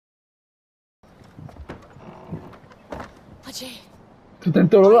Ajay, Tú estás en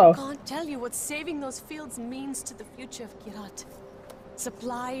todos I lados. can't tell you what saving those fields means to the future of Kirat.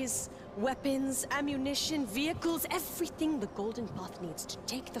 Supplies, weapons, ammunition, vehicles, everything the Golden Path needs to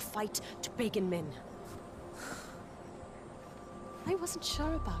take the fight to pagan men. I wasn't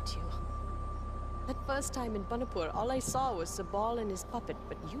sure about you. That first time in Banapur, all I saw was Sabal and his puppet,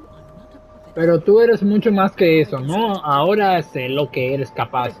 but you are not a puppet. Pero tú eres mucho más que eso, ¿no? Ahora sé lo que eres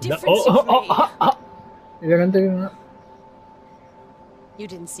capaz What a de... difference you've made. Y de repente vino- You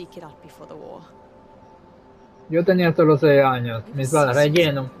didn't seek it out before the war. Yo tenía solo 6 años, I was mis padres 6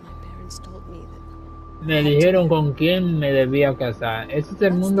 years rellenos. old when my parents told me that Me dijeron con quién me debía casar. ¿Ese es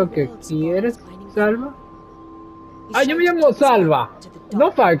el mundo que quieres, Salva? Ah, yo me llamo Salva,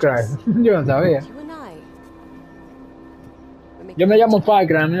 no Farcry. Yo no sabía. you and I were Yo making me a llamo deal.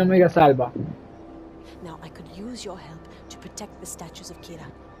 Farcry, a mí no me diga Salva. Now I could use your help to protect the statues of Kira.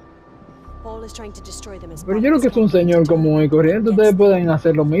 Paul is trying to destroy them as Pero part yo of creo que his es un campaign señor to turn común y the corriente, against ustedes them. pueden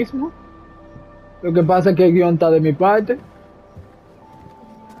hacer lo mismo. Lo que pasa es que el guión está de mi parte.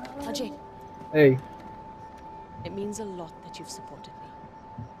 Ajay, Ey, it means a lot that you've supported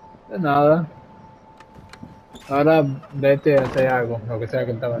me. de nada. Ahora vete a hacer algo, lo que sea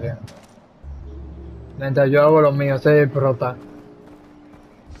que estaba haciendo. Mientras yo hago lo mío, sé prota.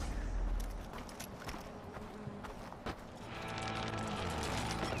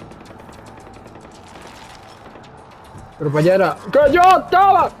 Pero para allá era... ¡Que yo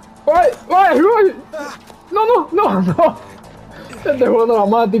estaba! ¡Ay, ay, ay! ¡No, no, no, no! Este juego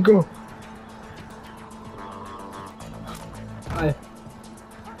dramático. Ay.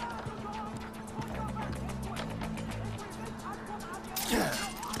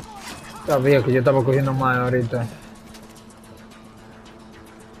 Sabía que yo estaba cogiendo más ahorita.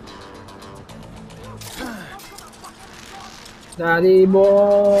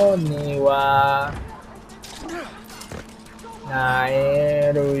 Dariboni wa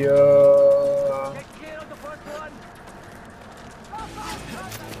Naeru yo.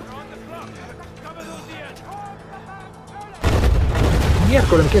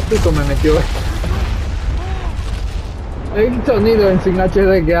 Miércoles, ¿qué pico me metió? El sonido en sin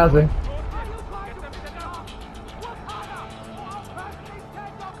HD que hace.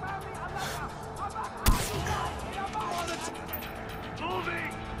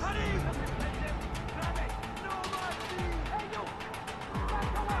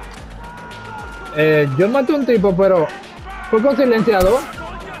 Yo maté a un tipo, pero fue con silenciador.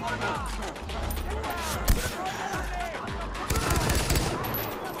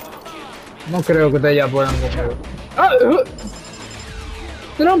 No creo que ustedes ya puedan cogerlo. ¡Ah!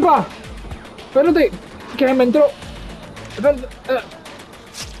 ¡Trampa! Espérate, que me entró. Espérate,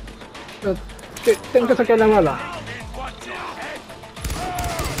 que tengo que sacar la bala.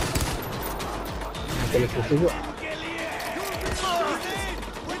 Que le sucedió.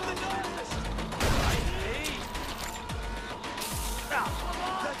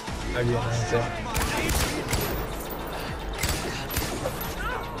 Ahí viene ese.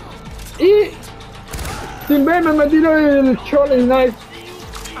 Y sin verme me tiro el Charlie Knife.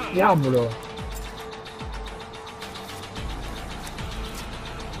 Diablo.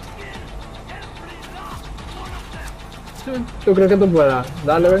 ¿Tú crees que tú puedas?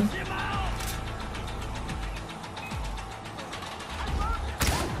 Dale, ven.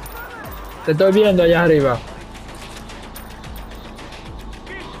 Te estoy viendo allá arriba.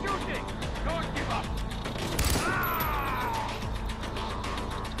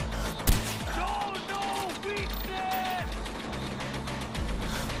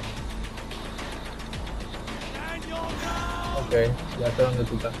 Ok, ya sé dónde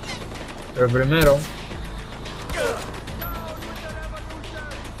tú estás. Pero primero...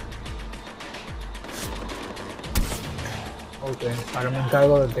 Ok, ahora me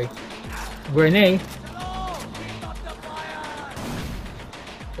encargo de ti. Grenade.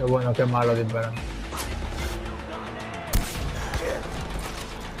 Qué bueno, qué malo disparan.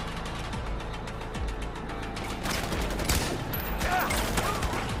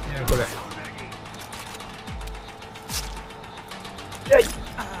 Miércoles. ¡Ay!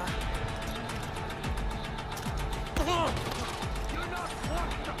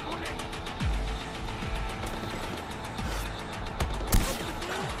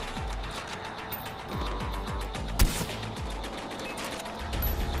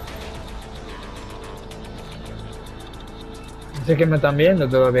 Dice que me están viendo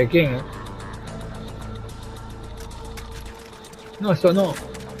todavía. ¿Quién, No, eso no.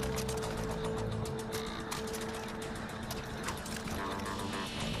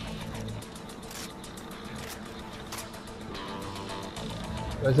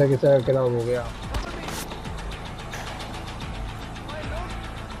 Parece que se ha quedado bugueado.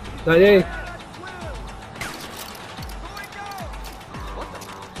 Dale ahí.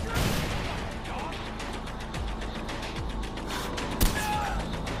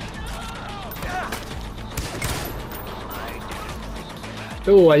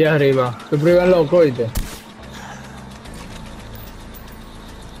 Allá arriba. Te privan loco, ¿oíste?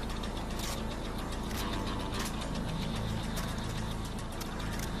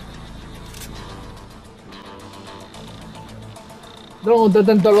 No, usted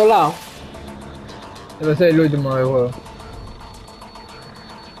está en todos lados. Debe ser el último del juego.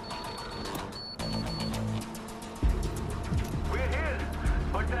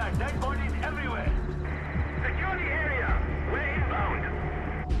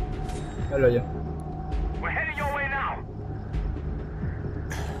 Hello ya.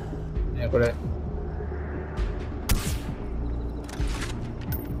 Miércoles.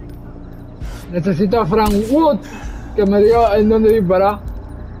 Necesito a Frank Wood que me diga en dónde disparar.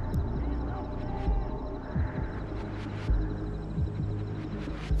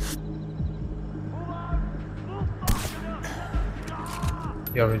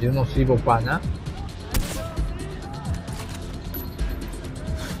 Yo no sirvo para nada.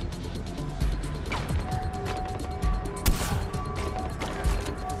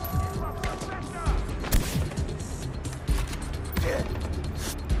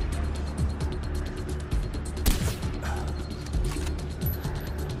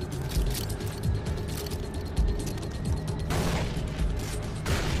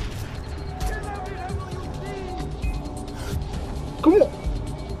 ¿Cómo?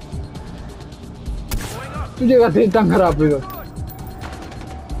 Tú llegaste tan rápido.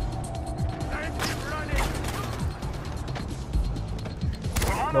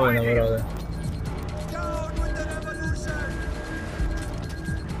 Bueno, brother.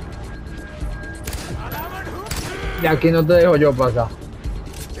 Y aquí no te dejo yo pasar.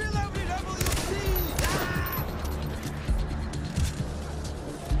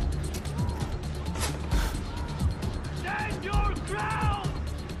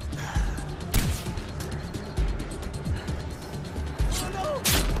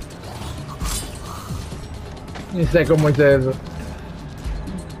 Ni sé cómo hice eso.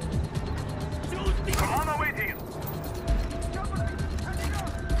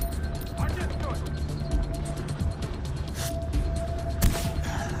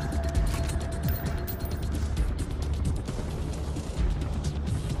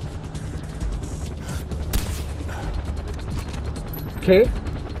 ¿Qué?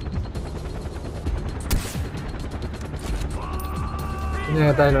 ¿Dónde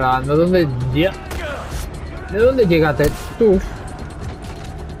estás grabando? ¿Dónde ya? ¿De dónde llegaste tú?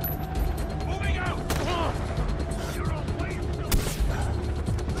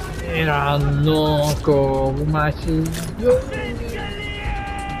 Era no como machillo.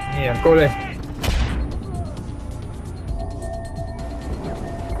 Miércoles.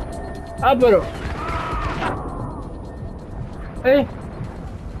 Ah, pero.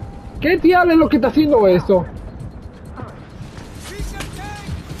 ¿Qué diablo es lo que está haciendo eso?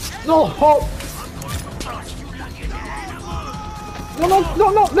 No, oh.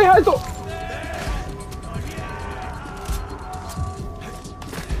 No, deja esto.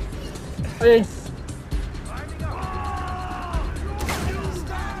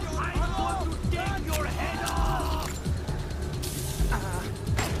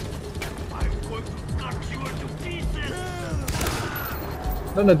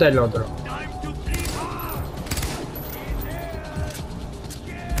 ¿Dónde está el otro?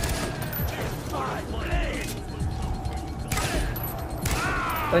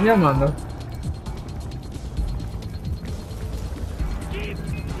 Están llamando.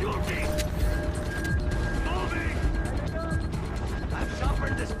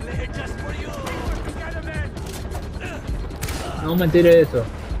 No me tire eso.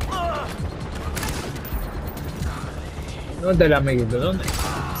 ¿Dónde está el amiguito? ¿Dónde?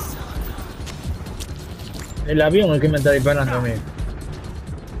 El avión es el que me está disparando a mí.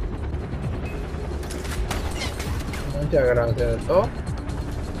 Muchas gracias de todo.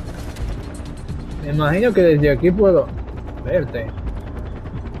 Me imagino que desde aquí puedo verte.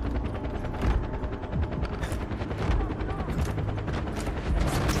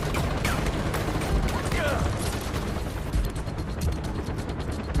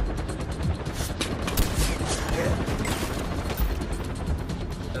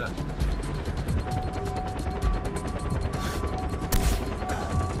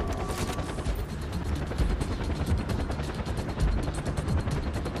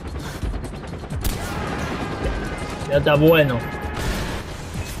 Ya está bueno.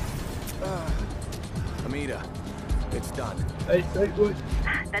 Amira, It's done. Ay, ay, uy.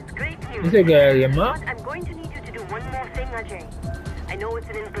 That's great news. Dice que hay alguien más. But I'm going to need you to do one more thing, Ajay. I know it's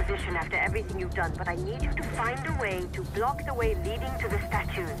an imposition after everything you've done, but I need you to find a way to block the way leading to the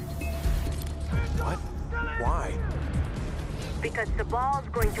statues. What? Why? Because Sabal's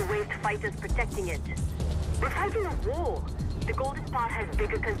going to waste fighters protecting it. We're fighting a war. The Golden Path has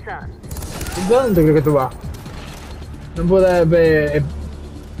bigger concerns. ¿Dónde crees que tú vas? No puede ver...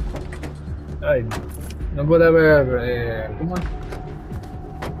 Ay, no puede ver... ¿Cómo es?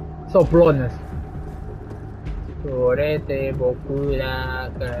 Soplones. Sorete, bocura,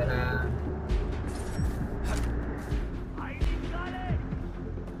 cara...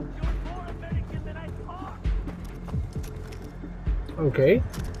 Ok.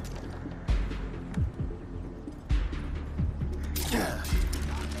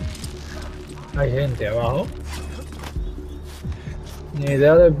 Hay gente abajo. Ni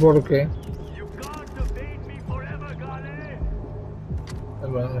idea de por qué.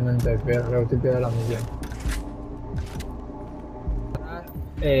 Probablemente de la misión.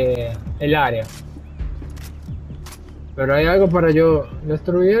 El área. Pero hay algo para yo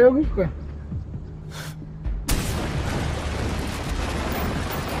destruir o qué.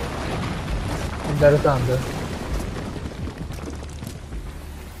 Interesante.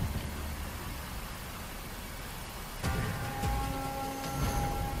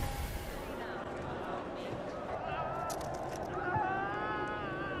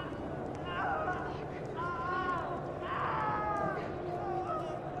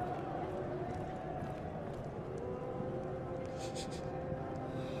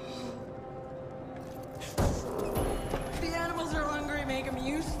 The animals are hungry, make them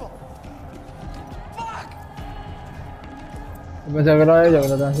useful. Fuck! Yo pensé que era ella que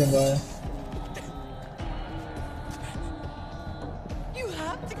lo están haciendo a ella. You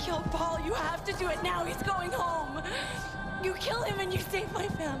have to kill Paul. You have to do it now. He's going home. You kill him and you save my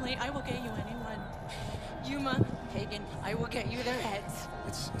family. I will get you anyone. Yuma, Pagan, I will get you their heads.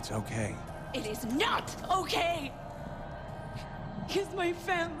 It's okay. It is not okay. He's my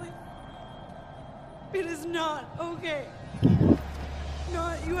family. It is not okay.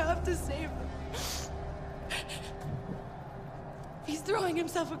 Not, you have to save him. He's throwing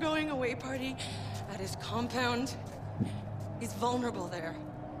himself a going away party at his compound. He's vulnerable there.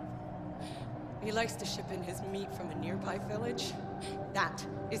 He likes to ship in his meat from a nearby village. That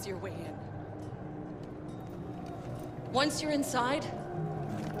is your way in. Once you're inside,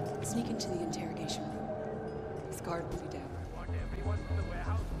 sneak into the interrogation room. His guard will be down. Everyone to the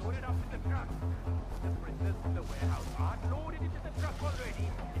warehouse, loaded up in the truck. The prisoners in the warehouse aren't loaded into the truck already.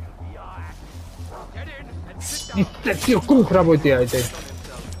 We are active. Get in and sit down. Niestety, kurwa, botiajcie.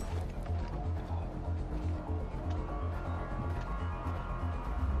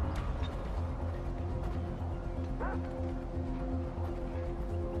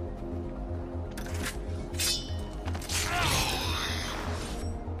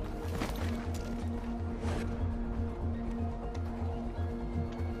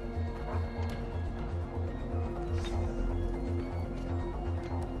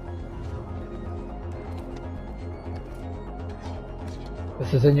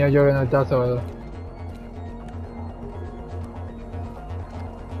 Ese señor yo que no está solo.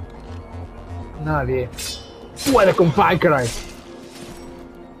 Nadie puede con Farcry.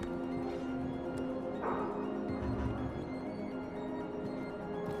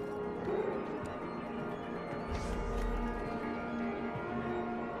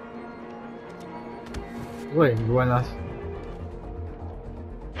 Uy, buenas.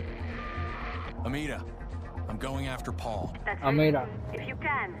 Amita, I'm going after Paul. That's Amira. If you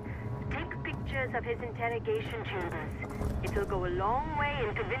can, take pictures of his interrogation chambers. It will go a long way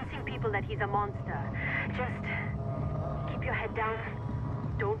in convincing people that he's a monster. Just keep your head down.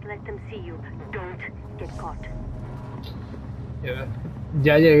 Don't let them see you. Don't get caught.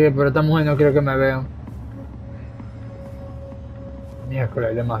 Ya llegué, pero esta mujer no quiero que me vean.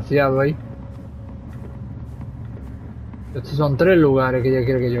 Miércoles, demasiado ahí. Estos son 3 lugares que ella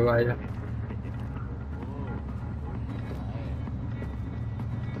quiere que yo vaya.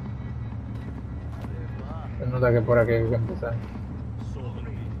 Se nota que por aquí hay que empezar.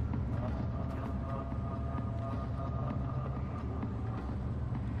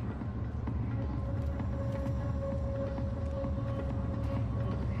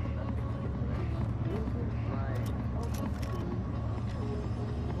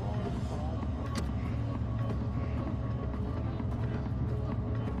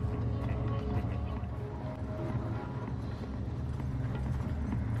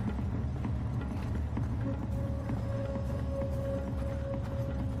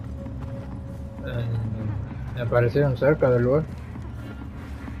 Me aparecieron cerca del lugar.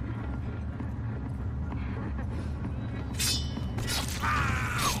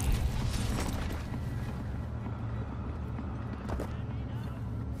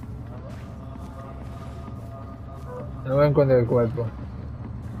 No voy a encontrar el cuerpo.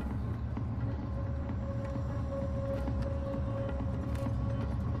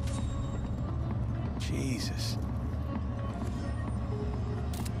 Jesus.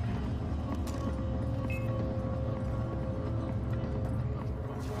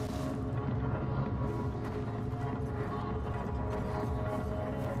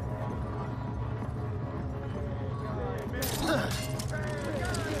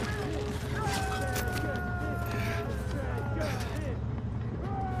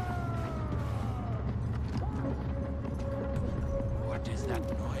 What is that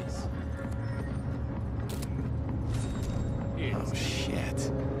noise? Oh,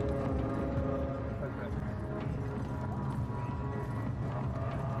 shit.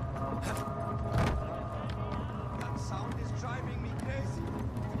 That sound is driving me crazy.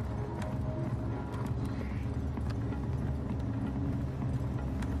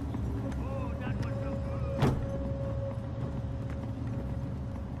 Oh, that was so good.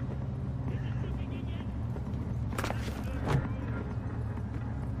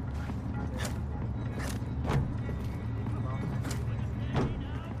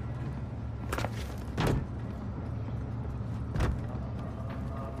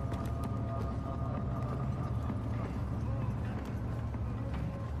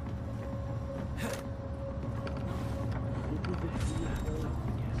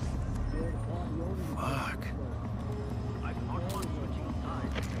 Fuck.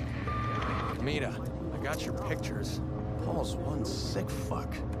 Amita, I got your pictures. Paul's one sick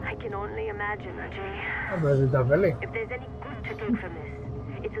fuck. I can only imagine, Ajay. Ah, pero si está feliz. If there's any good to take from this,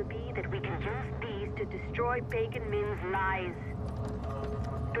 it will be that we can use these to destroy Pagan Min's lies.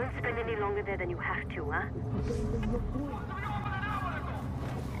 Don't spend any longer there than you have to, huh?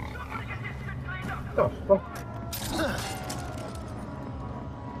 Oh, fuck.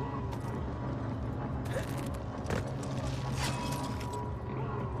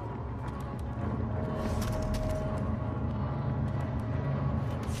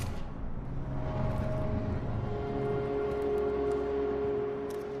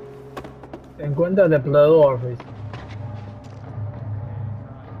 Se encuentra depredador.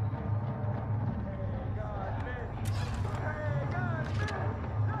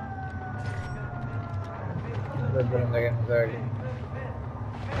 Esperando que no se vea aquí.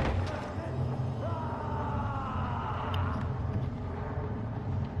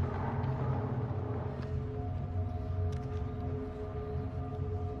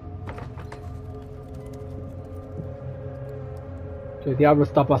 ¿Qué diablo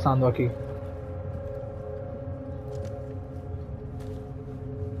está pasando aquí?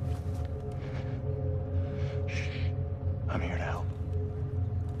 I'm here to help.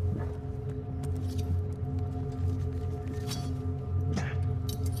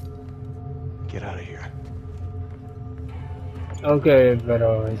 Get out of here. Ok,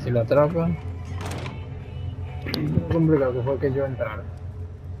 pero ¿y si lo atrapan? Es complicado que fue que yo entrara.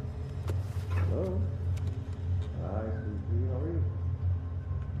 Hello. Hi, Susie. How are you?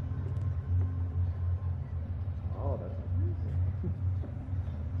 Oh, that's amazing.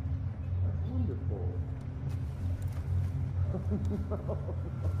 That's wonderful.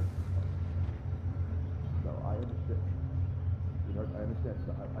 No, I understand. You know, I understand.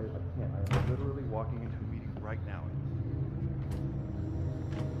 So I can't. I am literally walking into a meeting right now.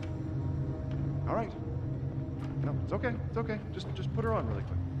 All right. No, it's okay. It's okay. Just put her on really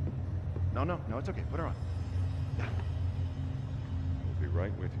quick. No, it's okay. Put her on. Yeah. We'll be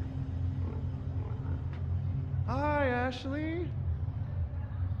right with you. Hi, Ashley.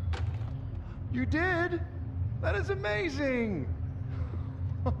 You did? That is amazing.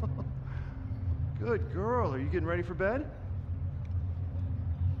 Good girl. Are you getting ready for bed?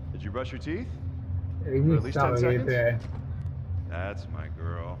 Did you brush your teeth? For at least 10 seconds? That's my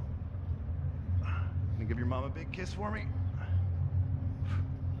girl. Can you give your mom a big kiss for me?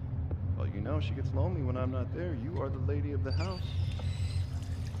 Well, you know she gets lonely when I'm not there. You are the lady of the house.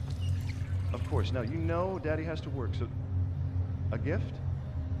 Of course. Now, you know Daddy has to work, so... A gift?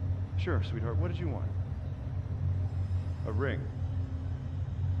 Sure, sweetheart. What did you want? A ring?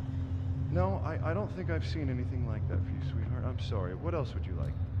 No, I don't think I've seen anything like that for you, sweetheart. I'm sorry. What else would you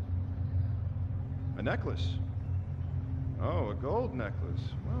like? A necklace? Oh, a gold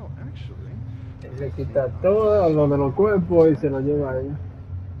necklace. Well, actually... Se quita todo lo de los cuerpos y se lo lleva a ella.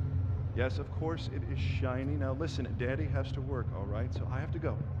 Yes, of course, it is shiny. Now listen, Daddy has to work, all right? So I have to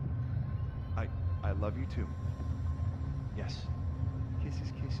go. I love you too. Yes.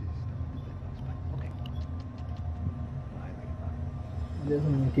 Kisses, kisses. Okay. Bye, Ladybug. Dios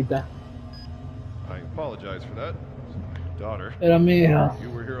me quita. I apologize for that. It's my daughter. Era mi hija. You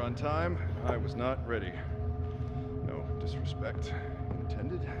were here on time. I was not ready. No disrespect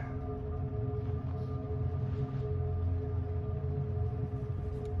intended.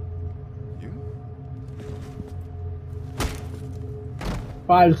 You?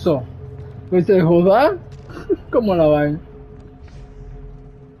 Falso. Pues se joda. ¿Cómo la vaina?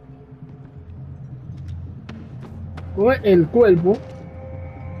 Fue el cuerpo.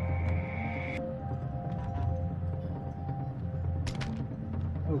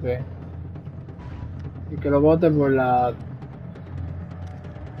 Ok. Y que lo bote por la...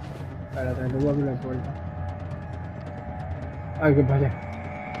 Espérate, le voy a abrir la puerta. Ay, que pasé.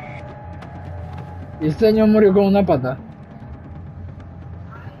 Y este señor murió con una pata.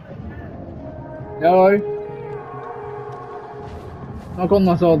 Ya voy. No con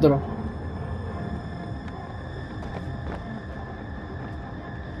nosotros.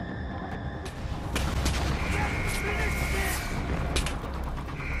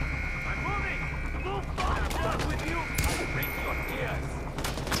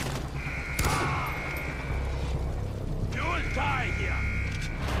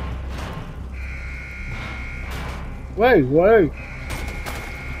 Wait, wait.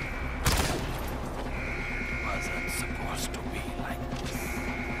 Wasn't supposed to be like this.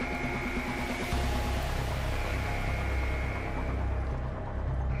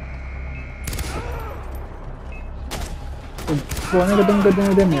 Supone que tengo que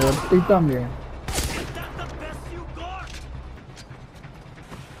tener miedo. Estoy también.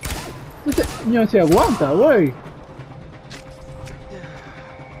 Este niño se aguanta, wey.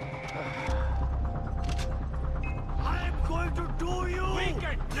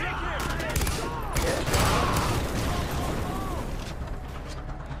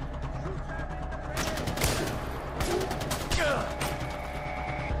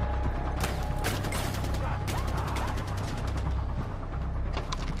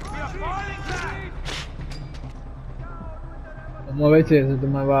 Vamos a ver si eso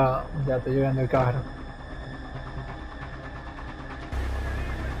me va. Ya estoy llegando el carro.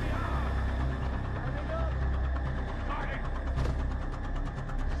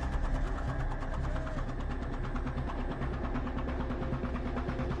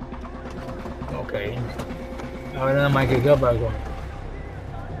 Ok. Ahora nada más que queda para comer.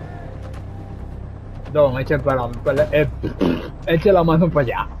 Don, eche eche la mano para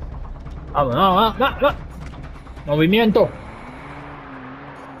allá. Vamos, vamos. Movimiento.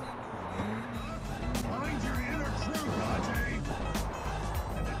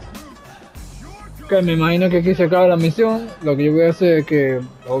 Ok, me imagino que aquí se acaba la misión. Lo que yo voy a hacer es que,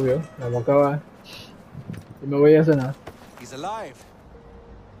 obvio, la voy a acabar. Y me voy a cenar. He's alive.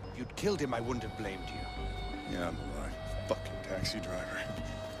 If you'd killed him, I wouldn't have blamed you. Yeah, I'm alive. Fucking taxi driver.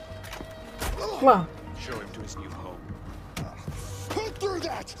 Wow. Show him to his new home. Pull through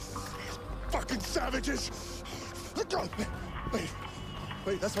that! Fucking savages!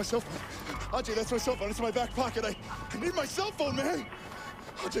 Wait, that's my cell phone. Ajay, that's my cell phone. It's in my back pocket. I need my cell phone, man!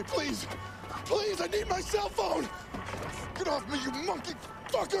 Ajay, please! Please, I need my cell phone! Get off me, you monkey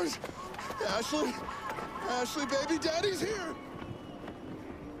fuckers! Ashley! Ashley, baby, daddy's here!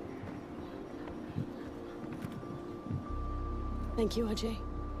 Thank you, Ajay.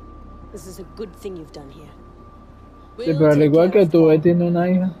 This is a good thing you've done here. Sí, pero al igual que tú, él tiene una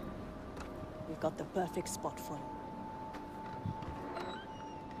hija. We've got the perfect spot for him.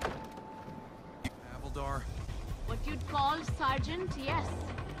 Avaldar. What you'd call Sergeant, yes.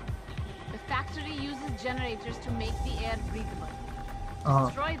 The factory uses generators to make the air breathable.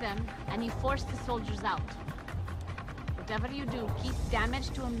 Destroy them, and you force the soldiers out. Whatever you do, keep damage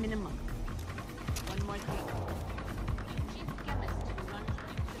to a minimum. One more thing. Chief chemist runs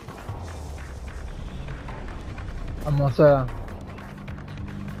the Vamos a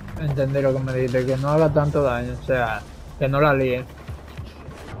entender lo que me dice, que no haga tanto daño, o sea, que no la líe.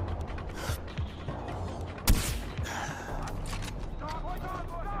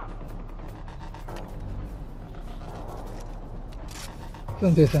 Eso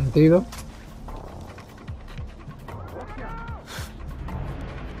no tiene sentido.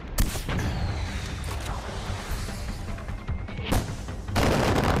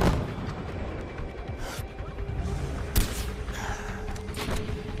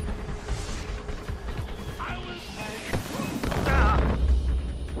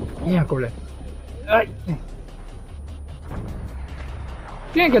 Miércoles. Ay.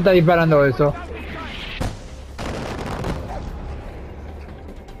 ¿Quién es que está disparando eso?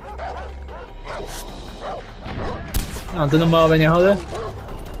 No, tú no me vas a venir a joder.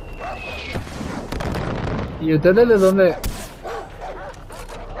 ¿Y ustedes de dónde?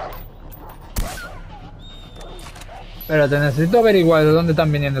 Espérate, necesito averiguar de dónde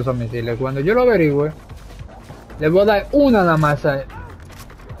están viniendo esos misiles. Cuando yo lo averigüe, les voy a dar una nada más.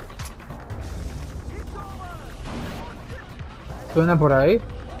 Suena por ahí.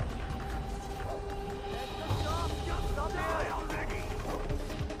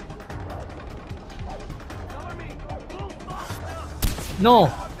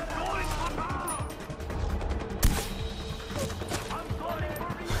 No.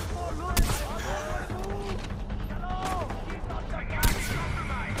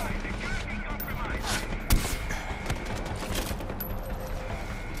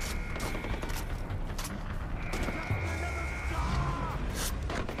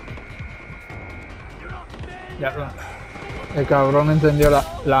 Ya, el cabrón encendió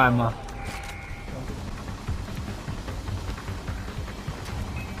la arma.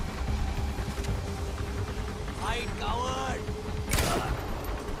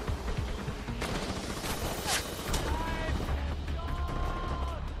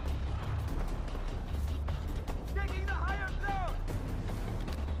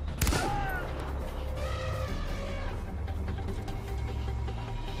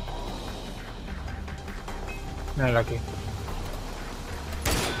 Míralo aquí.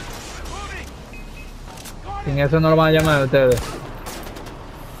 Sin eso no lo van a llamar a ustedes.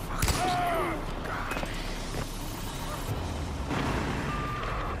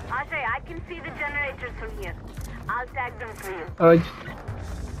 Ajay, I can see the generators from here. I'll tag them for you. Oye.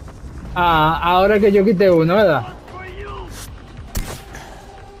 Ah, ahora que yo quité uno, ¿verdad?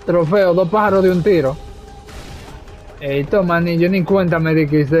 Trofeo, 2 pájaros de un tiro. Ey, toma, ni yo ni cuenta me di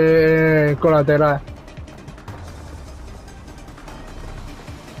que hice colateral.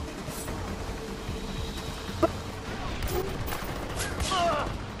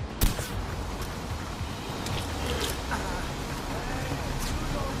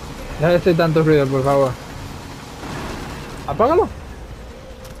 Deja de hacer tanto ruido, por favor. Apágalo.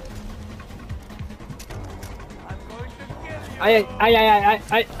 Ay, ay, ay, ay, ay,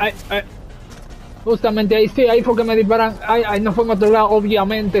 ay, ay, ay. Justamente ahí sí, ahí fue que me disparan. Ay, ay, no fue en otro lado,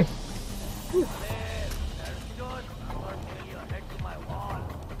 obviamente.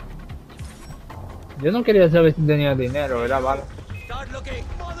 Yo no quería saber si tenía dinero, ¿verdad? Vale.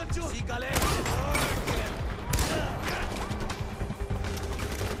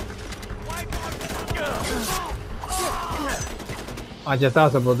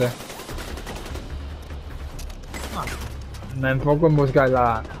 Machetazo, pote. Me enfoco en buscar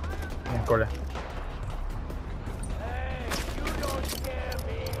la... miércoles.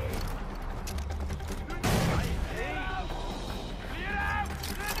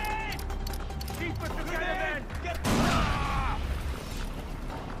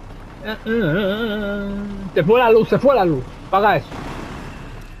 Se fue la luz, se fue la luz. Paga eso.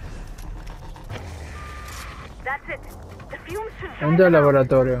 That's it. The fumes should dry Entra al them out.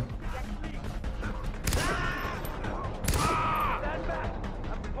 laboratorio.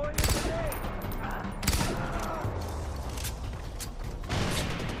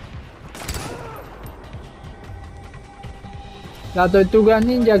 Las tortugas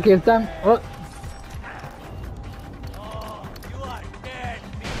ninja que están... Oh.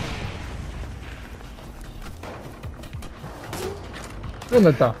 ¿Dónde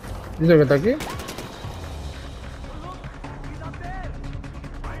está? ¿Dice que está aquí?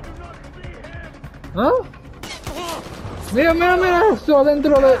 ¿Ah? Mira, mira, mira eso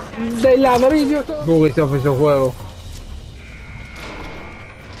adentro del ladrillo. Uy, se fue ese juego.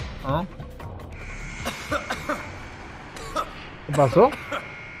 ¿Ah? ¿Qué pasó?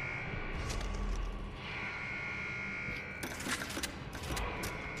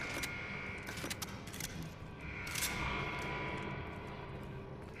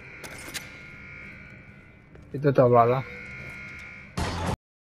 Esto está bala.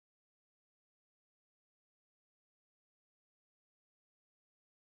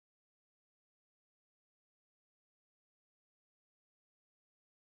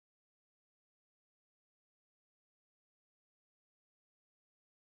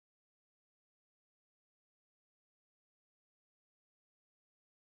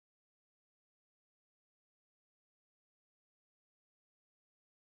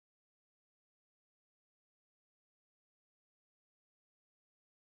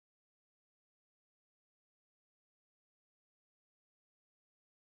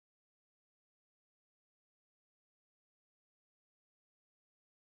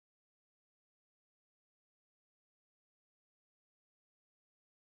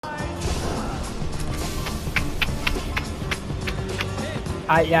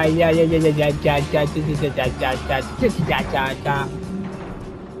 Ay, ay, ay, ay, ay, ay, ay, ay, ay,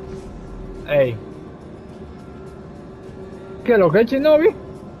 ey. ¿Qué lo que es Shinobi?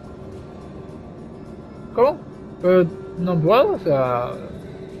 ¿Cómo? Pero no puedo, o sea...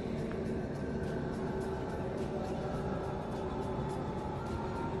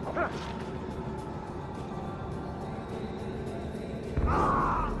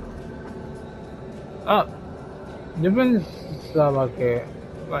 Ah, yo pensaba que...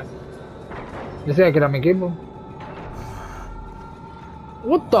 Bueno, yo sabía que era mi equipo.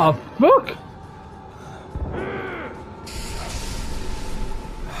 What the fuck?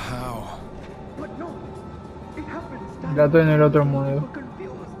 How? Ya estoy en el otro mundo.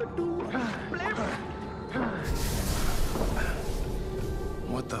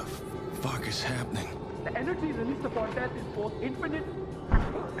 What the fuck is happening? The energy released upon death is both infinite.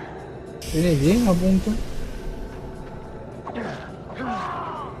 ¿Tiene bien a punto?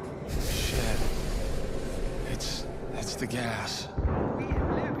 Shit. It's the gas.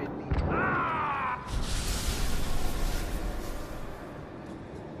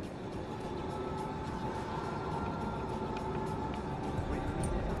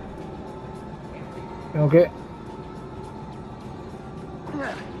 Tengo que...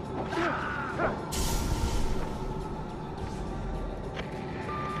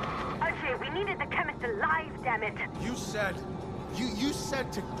 Ajay, we needed the chemist alive, damn it. You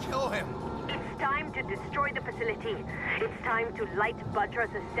said to kill him. It's time to destroy the facility. It's time to light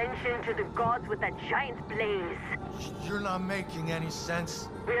Bajra's ascension to the gods with a giant blaze. You're not making any sense.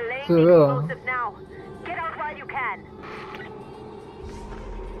 We're laying Sí, the veo. explosive now. Get out while you can.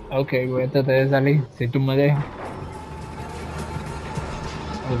 Ok, voy a tratar de salir, si tú me dejas.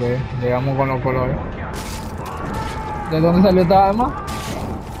 Ok, llegamos con los colores. ¿De dónde salió esta arma?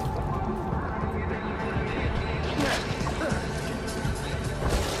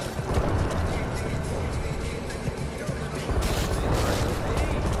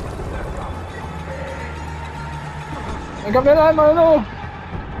 ¡Me cambié la arma de nuevo!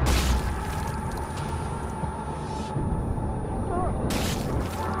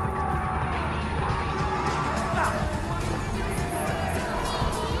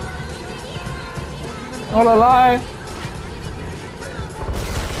 No lo lie.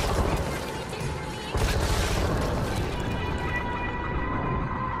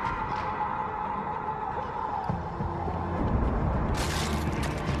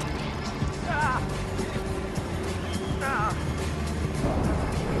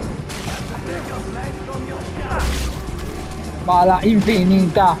 Bala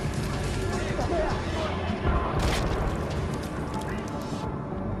infinita.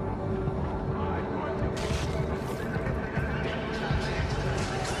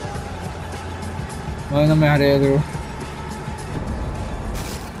 No me haré, Drew.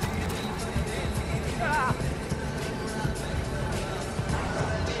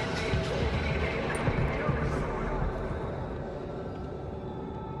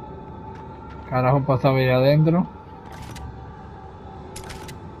 Carajo, pasaba ahí adentro.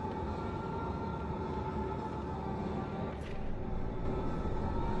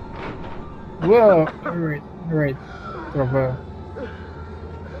 Wow, right, trofeo.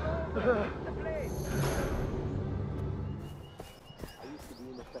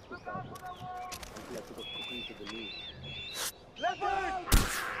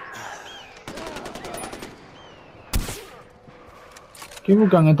 ¿Qué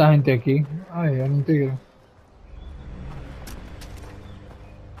buscan esta gente aquí? Ay, era un tigre.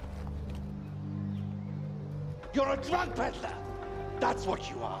 You're a drug peddler! That's what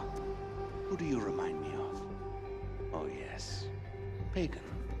you are! Who do you remind me of? Oh yes, Pagan.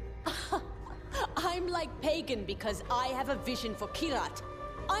 I'm like Pagan because I have a vision for Kirat.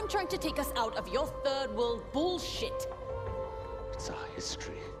 I'm trying to take us out of your third world bullshit. It's our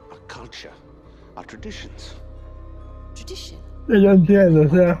history, our culture, our traditions. Tradition? Yo entiendo, o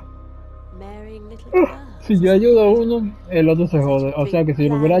sea, Marrying little girls. si yo ayudo a uno, el otro se jode. O sea que si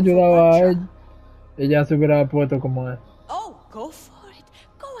lo hubiera ayudado a él, ella se hubiera puesto como él. Oh, go for it.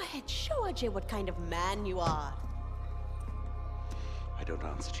 Go ahead, show Ajay what kind of man you are. I don't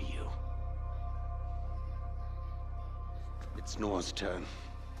answer to you. It's Noah's turn.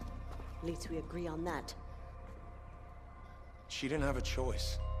 At least we agree on that. She didn't have a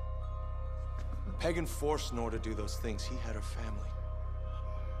choice. Pagan forced Nor to do those things. He had her family.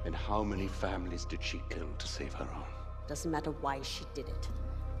 And how many families did she kill to save her own? Doesn't matter why she did it.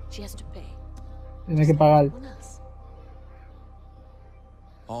 She has to pay. Tiene que pagar. Someone else.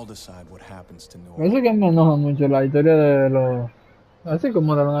 I'll decide what happens to Nor. Por eso que me enoja mucho la historia de los... Así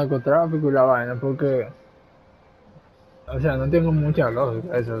como de los narcotráficos y la vaina, porque... O sea, no tengo mucha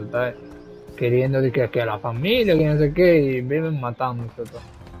lógica eso. Está queriendo de que la familia, que no sé qué, y viven matándose todo.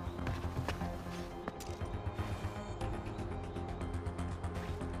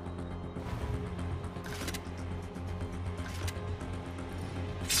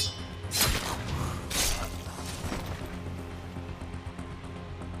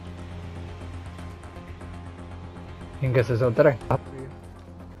 ¿En qué se esos tres?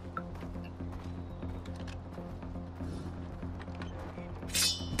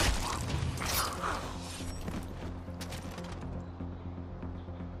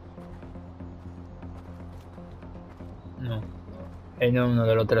 No. Él no es uno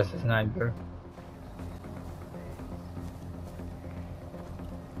de los tres snipers.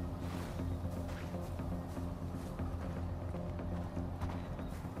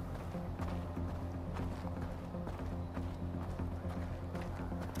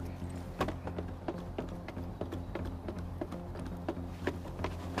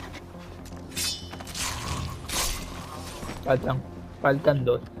 Faltan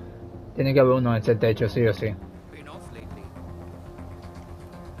dos. Tiene que haber uno en ese techo, sí o sí.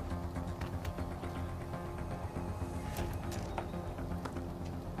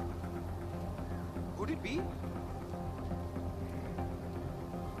 Could it be?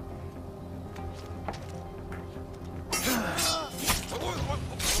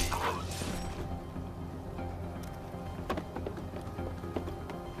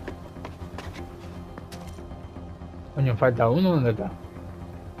 Coño, falta uno, ¿dónde está?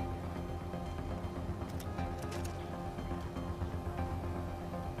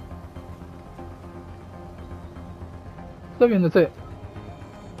 Estoy viéndose.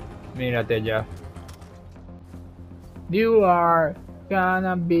 Mírate ya. You are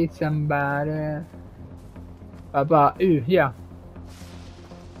gonna be somebody. Papá, ya.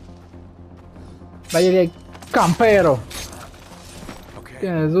 Vaya de campero. Okay.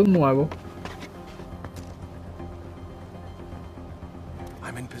 Tienes un nuevo.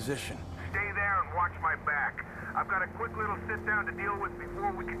 I'm in position. Stay there and watch my back. I've got a quick little sit-down to deal with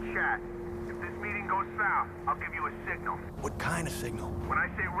before we can chat. If this meeting goes south, I'll give you a signal. What kind of signal? When I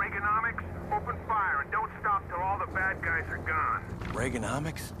say Reaganomics, open fire and don't stop till all the bad guys are gone.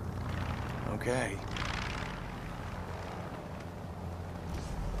 Reaganomics? Okay.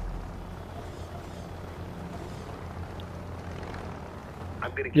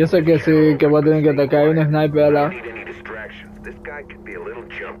 Yo sé que sí, que voy a tener que atacar un sniper a la... This guy could be a little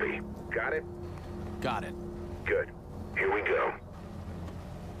jumpy. Got it? Got it. Good. Here we go.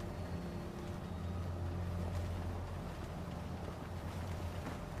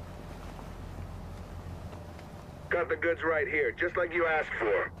 Got the goods right here, just like you asked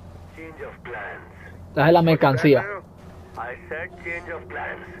for. Change of plans. Traje la mercancía. I said change of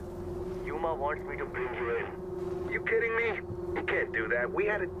plans. Yuma wants me to bring you in. You kidding me? You can't do that. We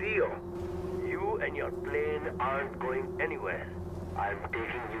had a deal. You and your plane aren't going anywhere. I'm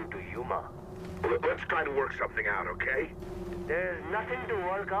taking you to Yuma. Let's try to work something out, okay? There's nothing to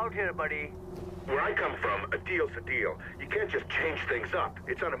work out here, buddy. Where I come from, a deal's a deal. You can't just change things up.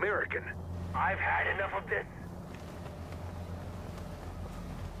 It's un-American. I've had enough of this.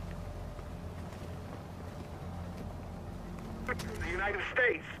 The United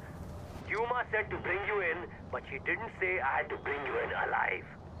States. Yuma said to bring you in, but she didn't say I had to bring you in alive.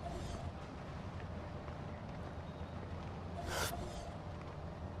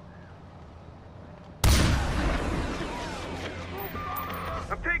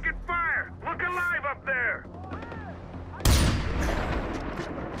 I'm taking fire! Look alive up there!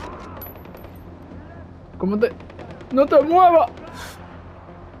 ¿Cómo te...? ¡No te muevas!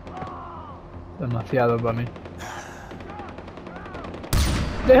 Demasiado para mí.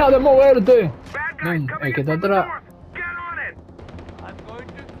 ¡Deja de moverte! Ven, el que está atrás.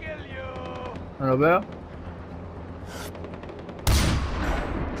 ¿No lo veo?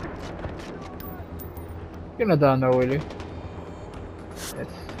 ¿Quién le está dando a Willy?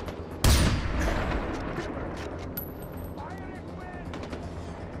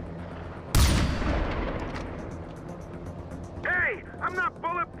 Hey, I'm not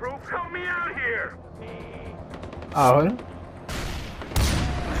bulletproof. Help me out here. Ahora.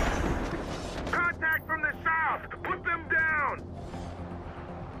 Contact from the south. Put them down.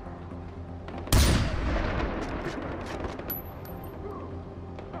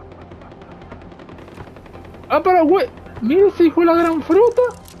 Ah, pero güey, mira ese hijo de la gran fruta.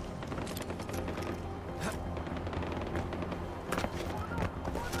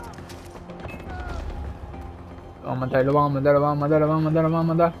 Lo van a matar, lo van a matar, lo van a matar, lo van a matar, lo van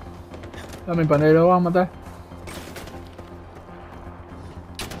a matar. Dame panel, lo van a matar.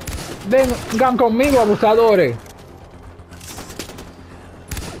 Vengan conmigo, abusadores.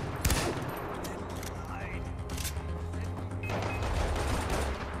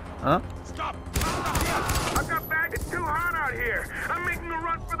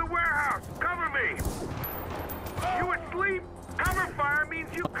 Look for the warehouse. Cover me. You asleep? Cover fire means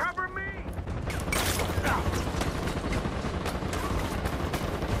you cover me.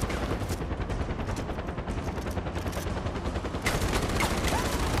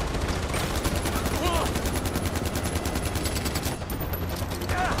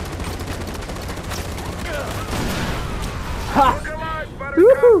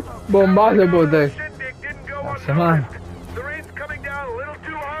 Bombazo por usted. Man.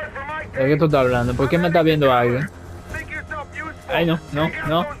 ¿De qué tú estás hablando? ¿Por qué me está viendo alguien? Ay, no.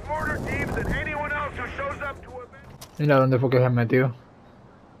 Mira dónde fue que se metió.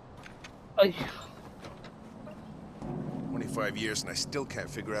 Ay. 25 years and I still can't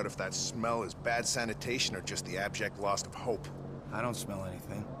figure out if that smell is bad sanitation or just the abject loss of hope. I don't smell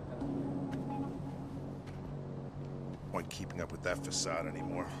anything. Point keeping up with that facade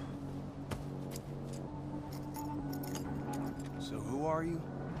anymore. So who are you?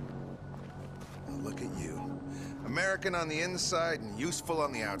 Well, look at you. American on the inside and useful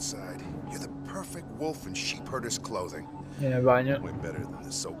on the outside. You're the perfect wolf in sheep herder's clothing. En el baño. Way better than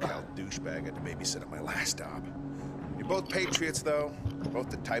the so-called douchebag at the babysit at my last job. You're both patriots, though. Both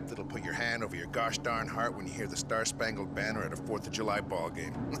the type that'll put your hand over your gosh darn heart when you hear the Star-Spangled Banner at a 4th of July ball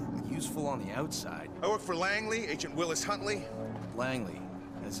game. Useful on the outside. I work for Langley, Agent Willis Huntley. Langley,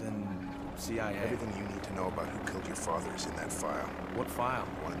 as in CIA. Everything you need to know about who killed your father is in that file. What file?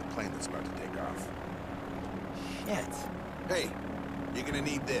 The one in the plane that's about to take off. Shit. Hey, you're gonna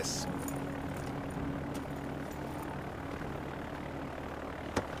need this.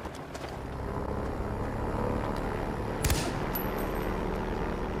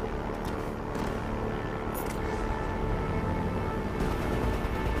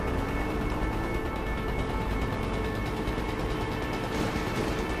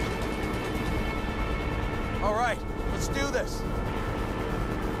 All right, let's do this.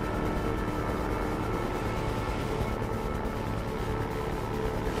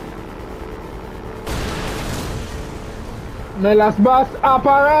 ¡Me las vas a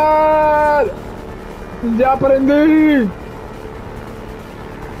pagar! ¡Ya aprendí!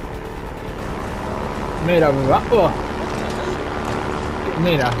 Mira, oh.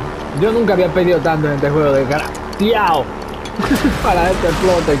 Mira, yo nunca había pedido tanto en este juego de cara. ¡Tiao! Para este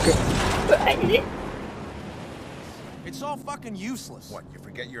explote que... It's all fucking useless. What, you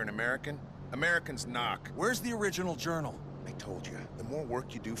forget you're an American? Americans knock. Where's the original journal? I told you, the more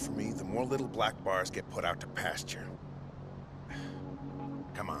work you do for me, the more little black bars get put out to pasture.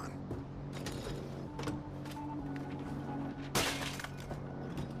 Come on.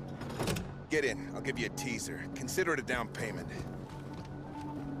 Get in. I'll give you a teaser. Consider it a down payment.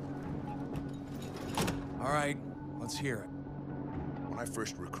 All right, let's hear it. When I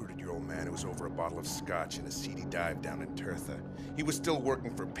first recruited your old man, it was over a bottle of scotch in a seedy dive down in Tirtha. He was still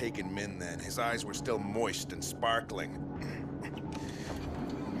working for Pagan Min then. His eyes were still moist and sparkling.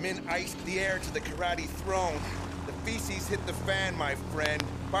 Min iced the heir to the karate throne. The feces hit the fan, my friend.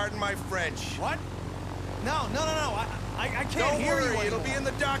 Pardon my French. What? No. I can't Don't hear you worry, anymore. it'll be in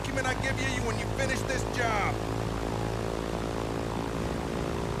the document I give you when you finish this job.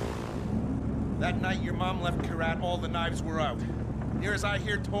 That night your mom left Karat, all the knives were out. Near as I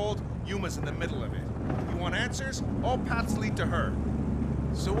hear told, Yuma's in the middle of it. You want answers? All paths lead to her.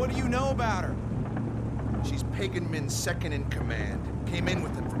 So what do you know about her? She's Pagan Min's second in command. Came in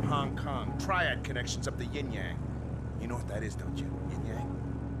with him from Hong Kong. Triad connections up the yin-yang. You know what that is, don't you? Yin-yang?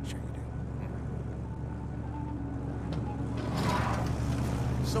 Sure you do.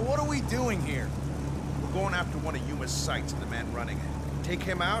 So what are we doing here? We're going after one of Yuma's sites and the man running it. Take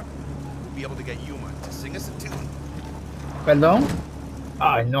him out, we'll be able to get Yuma to sing us a tune. ¿Perdón?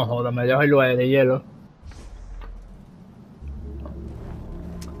 Ay, no joda, me dejo el lugar de hielo.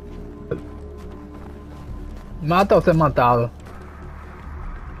 ¿Mata o se ha matado?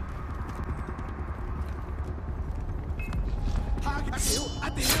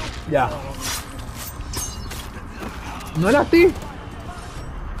 Ya. ¿No era así?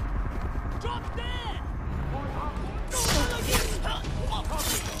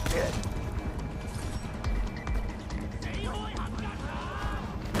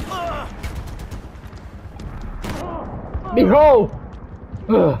 ¡Hijo!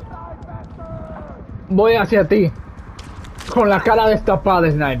 Voy hacia ti. Con la cara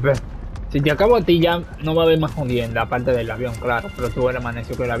destapada, Sniper. Si te acabo a ti ya no va a haber más jodienda, aparte del avión, claro. Pero tú eres más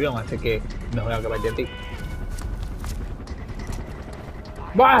necio que el avión, así que mejor acabarte a ti.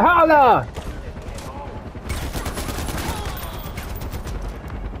 ¡Bajala!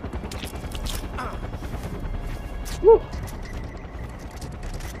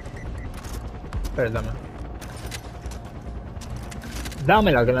 Perdón.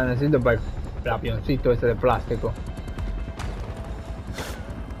 Dámela que la necesito para el avioncito ese de plástico.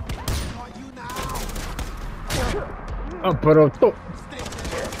 Ah, pero tú.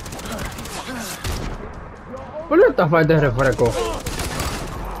 ¿Por qué esta falta de refresco?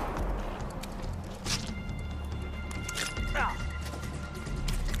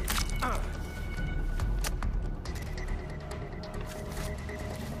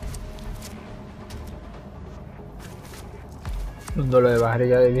 Un dolor de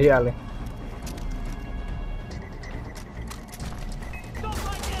barriga de viales.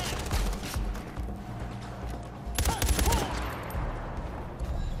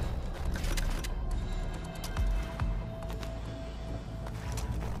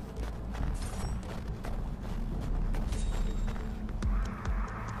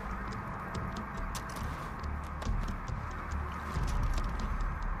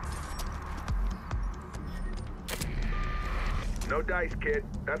 No dice, kid.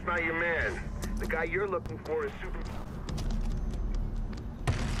 That's not your man. The guy you're looking for is super...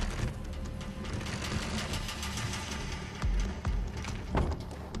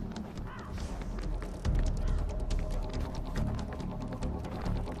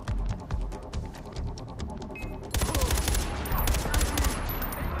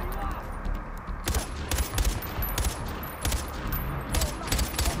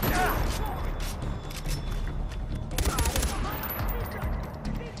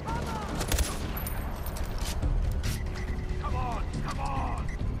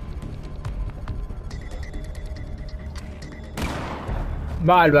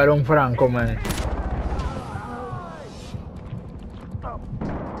 Bárbaro, un franco, man.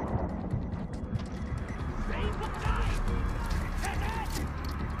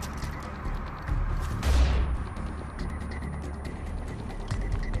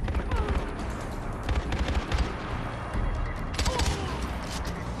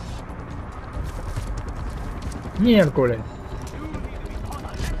 Miércoles.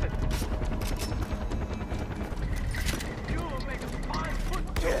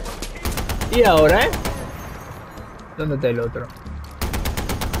 Y ahora, ¿dónde está el otro?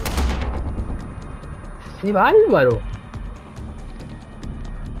 ¡Qué bárbaro!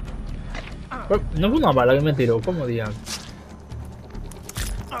 No fue una bala que me tiró, ¿cómo diablos?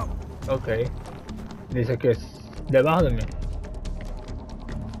 Ok. Dice que es debajo de mí.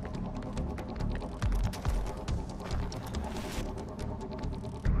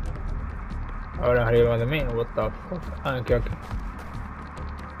 Ahora arriba de mí, what the fuck. Ah, aquí.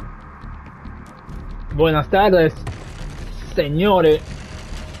 Buenas tardes, señores.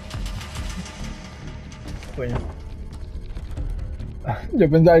 Bueno. Yo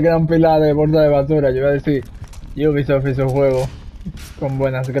pensaba que eran pilas de bolsa de basura. Yo iba a decir, Ubisoft hizo un juego con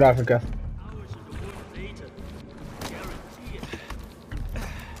buenas gráficas.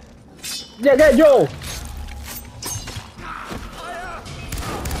 ¡Llegué yo!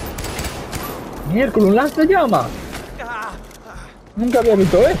 Miércoles, un lanzallamas. Nunca había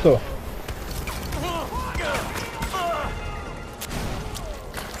visto eso.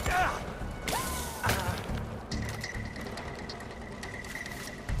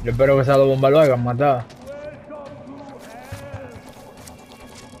 Yo espero que esas dos bombas lo hagan matar.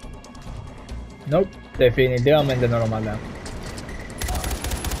 No, definitivamente no lo matan.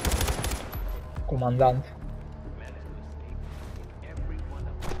 Comandante.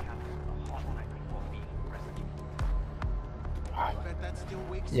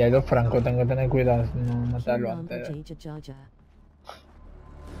 Y hay dos francos, tengo que tener cuidado no matarlo antes.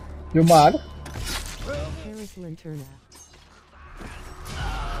 Yumar.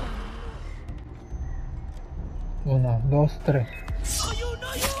 Uno, dos, tres.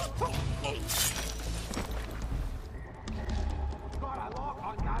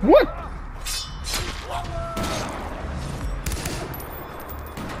 What?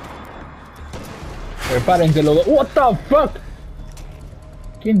 Prepárense los dos. What the fuck?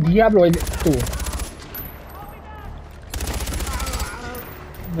 ¿Quién diablo eres tú?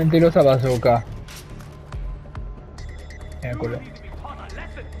 Mentirosa bazooka. Culo.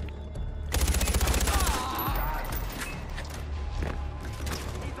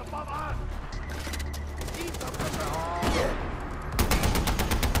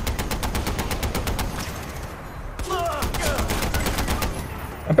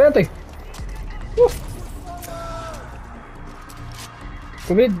 Espérate.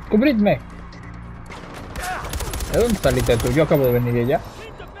 Cubridme. ¿De dónde saliste tú? Yo acabo de venir de allá.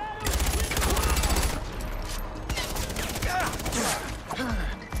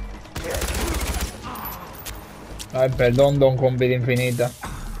 Ay, perdón, don con vida infinita.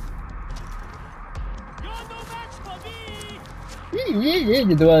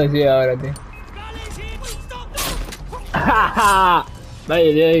 Yo te voy a decir ahora, tío.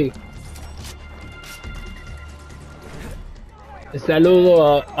 Vaya de ahí.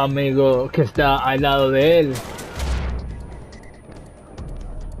 Saludo a amigo que está al lado de él.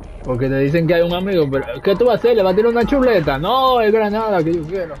 Porque te dicen que hay un amigo, pero ¿qué tú vas a hacer? ¿Le vas a tirar una chuleta? No, es granada que yo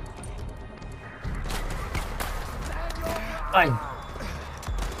quiero. Ay.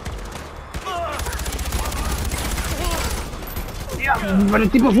 Pero el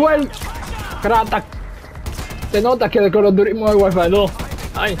tipo fue el crata. Se nota que de coloturismo es Wi-Fi 2.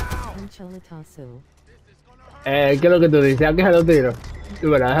 Ay. ¿Qué es lo que tú dices? ¿A qué se lo tiro? Tú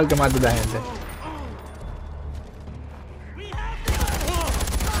verás, deja que mate a esta gente.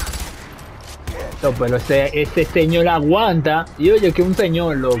 No, pero ese señor aguanta. Y oye, que un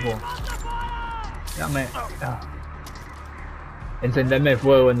señor, loco. Déjame encenderme el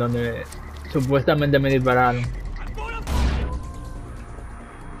fuego en donde supuestamente me dispararon.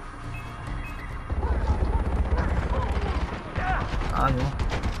 Ah, no.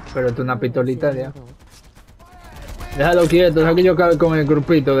 Pero esto es una pistolita ya. Déjalo quieto, deja que yo acabe con el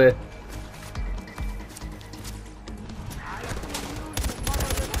grupito de...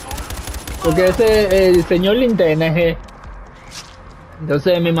 Porque ese el señor linterna es...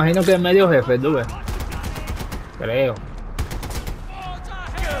 Entonces me imagino que es medio jefe, tú ves. Creo.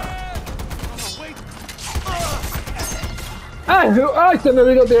 ¡Ay! Se me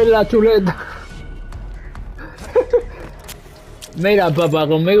olvidó tirar la chuleta. Mira, papá,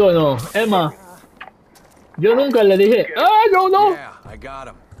 conmigo no. Emma, yo nunca le dije... ¡Ay, no!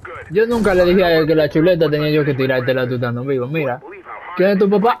 Yo nunca le dije a él que la chuleta tenía yo que tirártela tú estando vivo. Mira, ¿quién es tu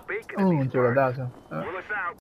papá? Un chuletazo.